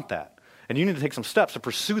you want that. And you need to take some steps to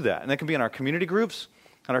pursue that. And that can be in our community groups,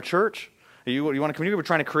 in our church. You want a community? We're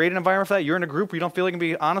trying to create an environment for that. You're in a group where you don't feel like you can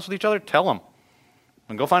be honest with each other. Tell them.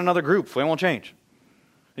 And go find another group. It won't change.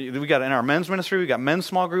 We got in our men's ministry, we got men's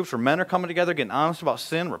small groups where men are coming together, getting honest about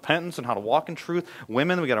sin, repentance, and how to walk in truth.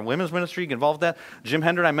 Women, we got a women's ministry, get involved with that. Jim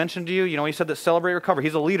Hendren, I mentioned to you, he said that Celebrate Recovery,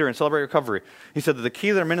 he's a leader in Celebrate Recovery. He said that the key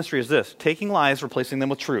to their ministry is this: taking lies, replacing them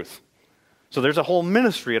with truth. So there's a whole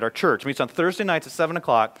ministry at our church. It meets on Thursday nights at 7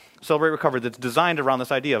 o'clock, Celebrate Recovery, that's designed around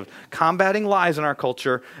this idea of combating lies in our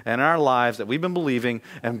culture and in our lives that we've been believing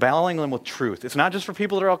and battling them with truth. It's not just for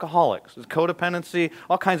people that are alcoholics. It's codependency,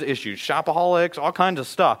 all kinds of issues, shopaholics, all kinds of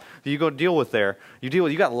stuff that you go deal with there.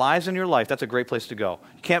 You got lies in your life, that's a great place to go.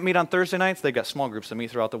 You can't meet on Thursday nights, they've got small groups that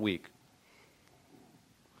meet throughout the week.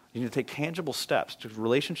 You need to take tangible steps to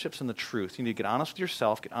relationships and the truth. You need to get honest with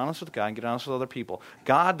yourself, get honest with God, and get honest with other people.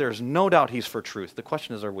 God, there's no doubt he's for truth. The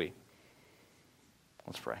question is, are we?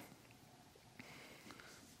 Let's pray.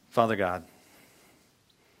 Father God,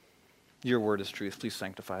 your word is truth. Please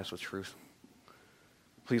sanctify us with truth.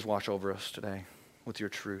 Please watch over us today with your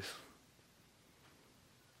truth.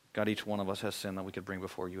 God, each one of us has sin that we could bring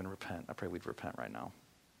before you and repent. I pray we'd repent right now.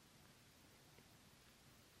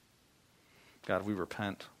 God, we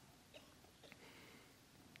repent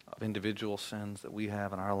of individual sins that we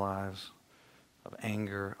have in our lives, of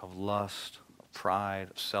anger, of lust, of pride,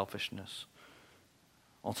 of selfishness.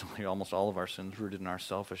 Ultimately, almost all of our sins rooted in our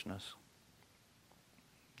selfishness.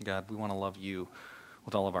 God, we want to love you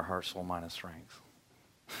with all of our heart, soul, mind, and strength.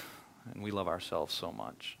 And we love ourselves so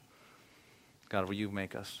much. God, will you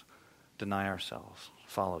make us deny ourselves,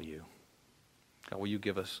 follow you? God, will you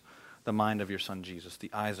give us the mind of your Son Jesus, the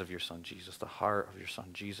eyes of your Son Jesus, the heart of your Son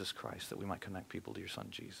Jesus Christ, that we might connect people to your Son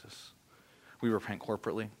Jesus. We repent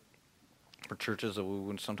corporately for churches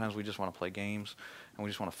that sometimes we just want to play games, and we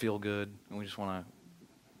just want to feel good, and we just want to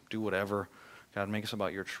do whatever. God, make us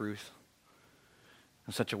about your truth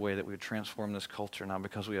in such a way that we would transform this culture, not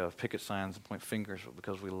because we have picket signs and point fingers, but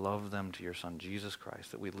because we love them to your Son Jesus Christ,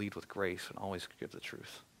 that we lead with grace and always give the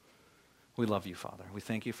truth. We love you, Father. We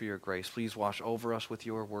thank you for your grace. Please wash over us with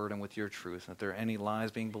your word and with your truth. And if there are any lies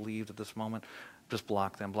being believed at this moment, just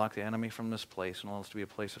block them. Block the enemy from this place and allow us to be a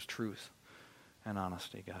place of truth and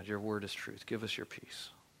honesty, God. Your word is truth. Give us your peace.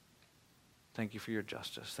 Thank you for your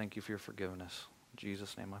justice. Thank you for your forgiveness. In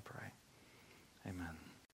Jesus' name I pray. Amen.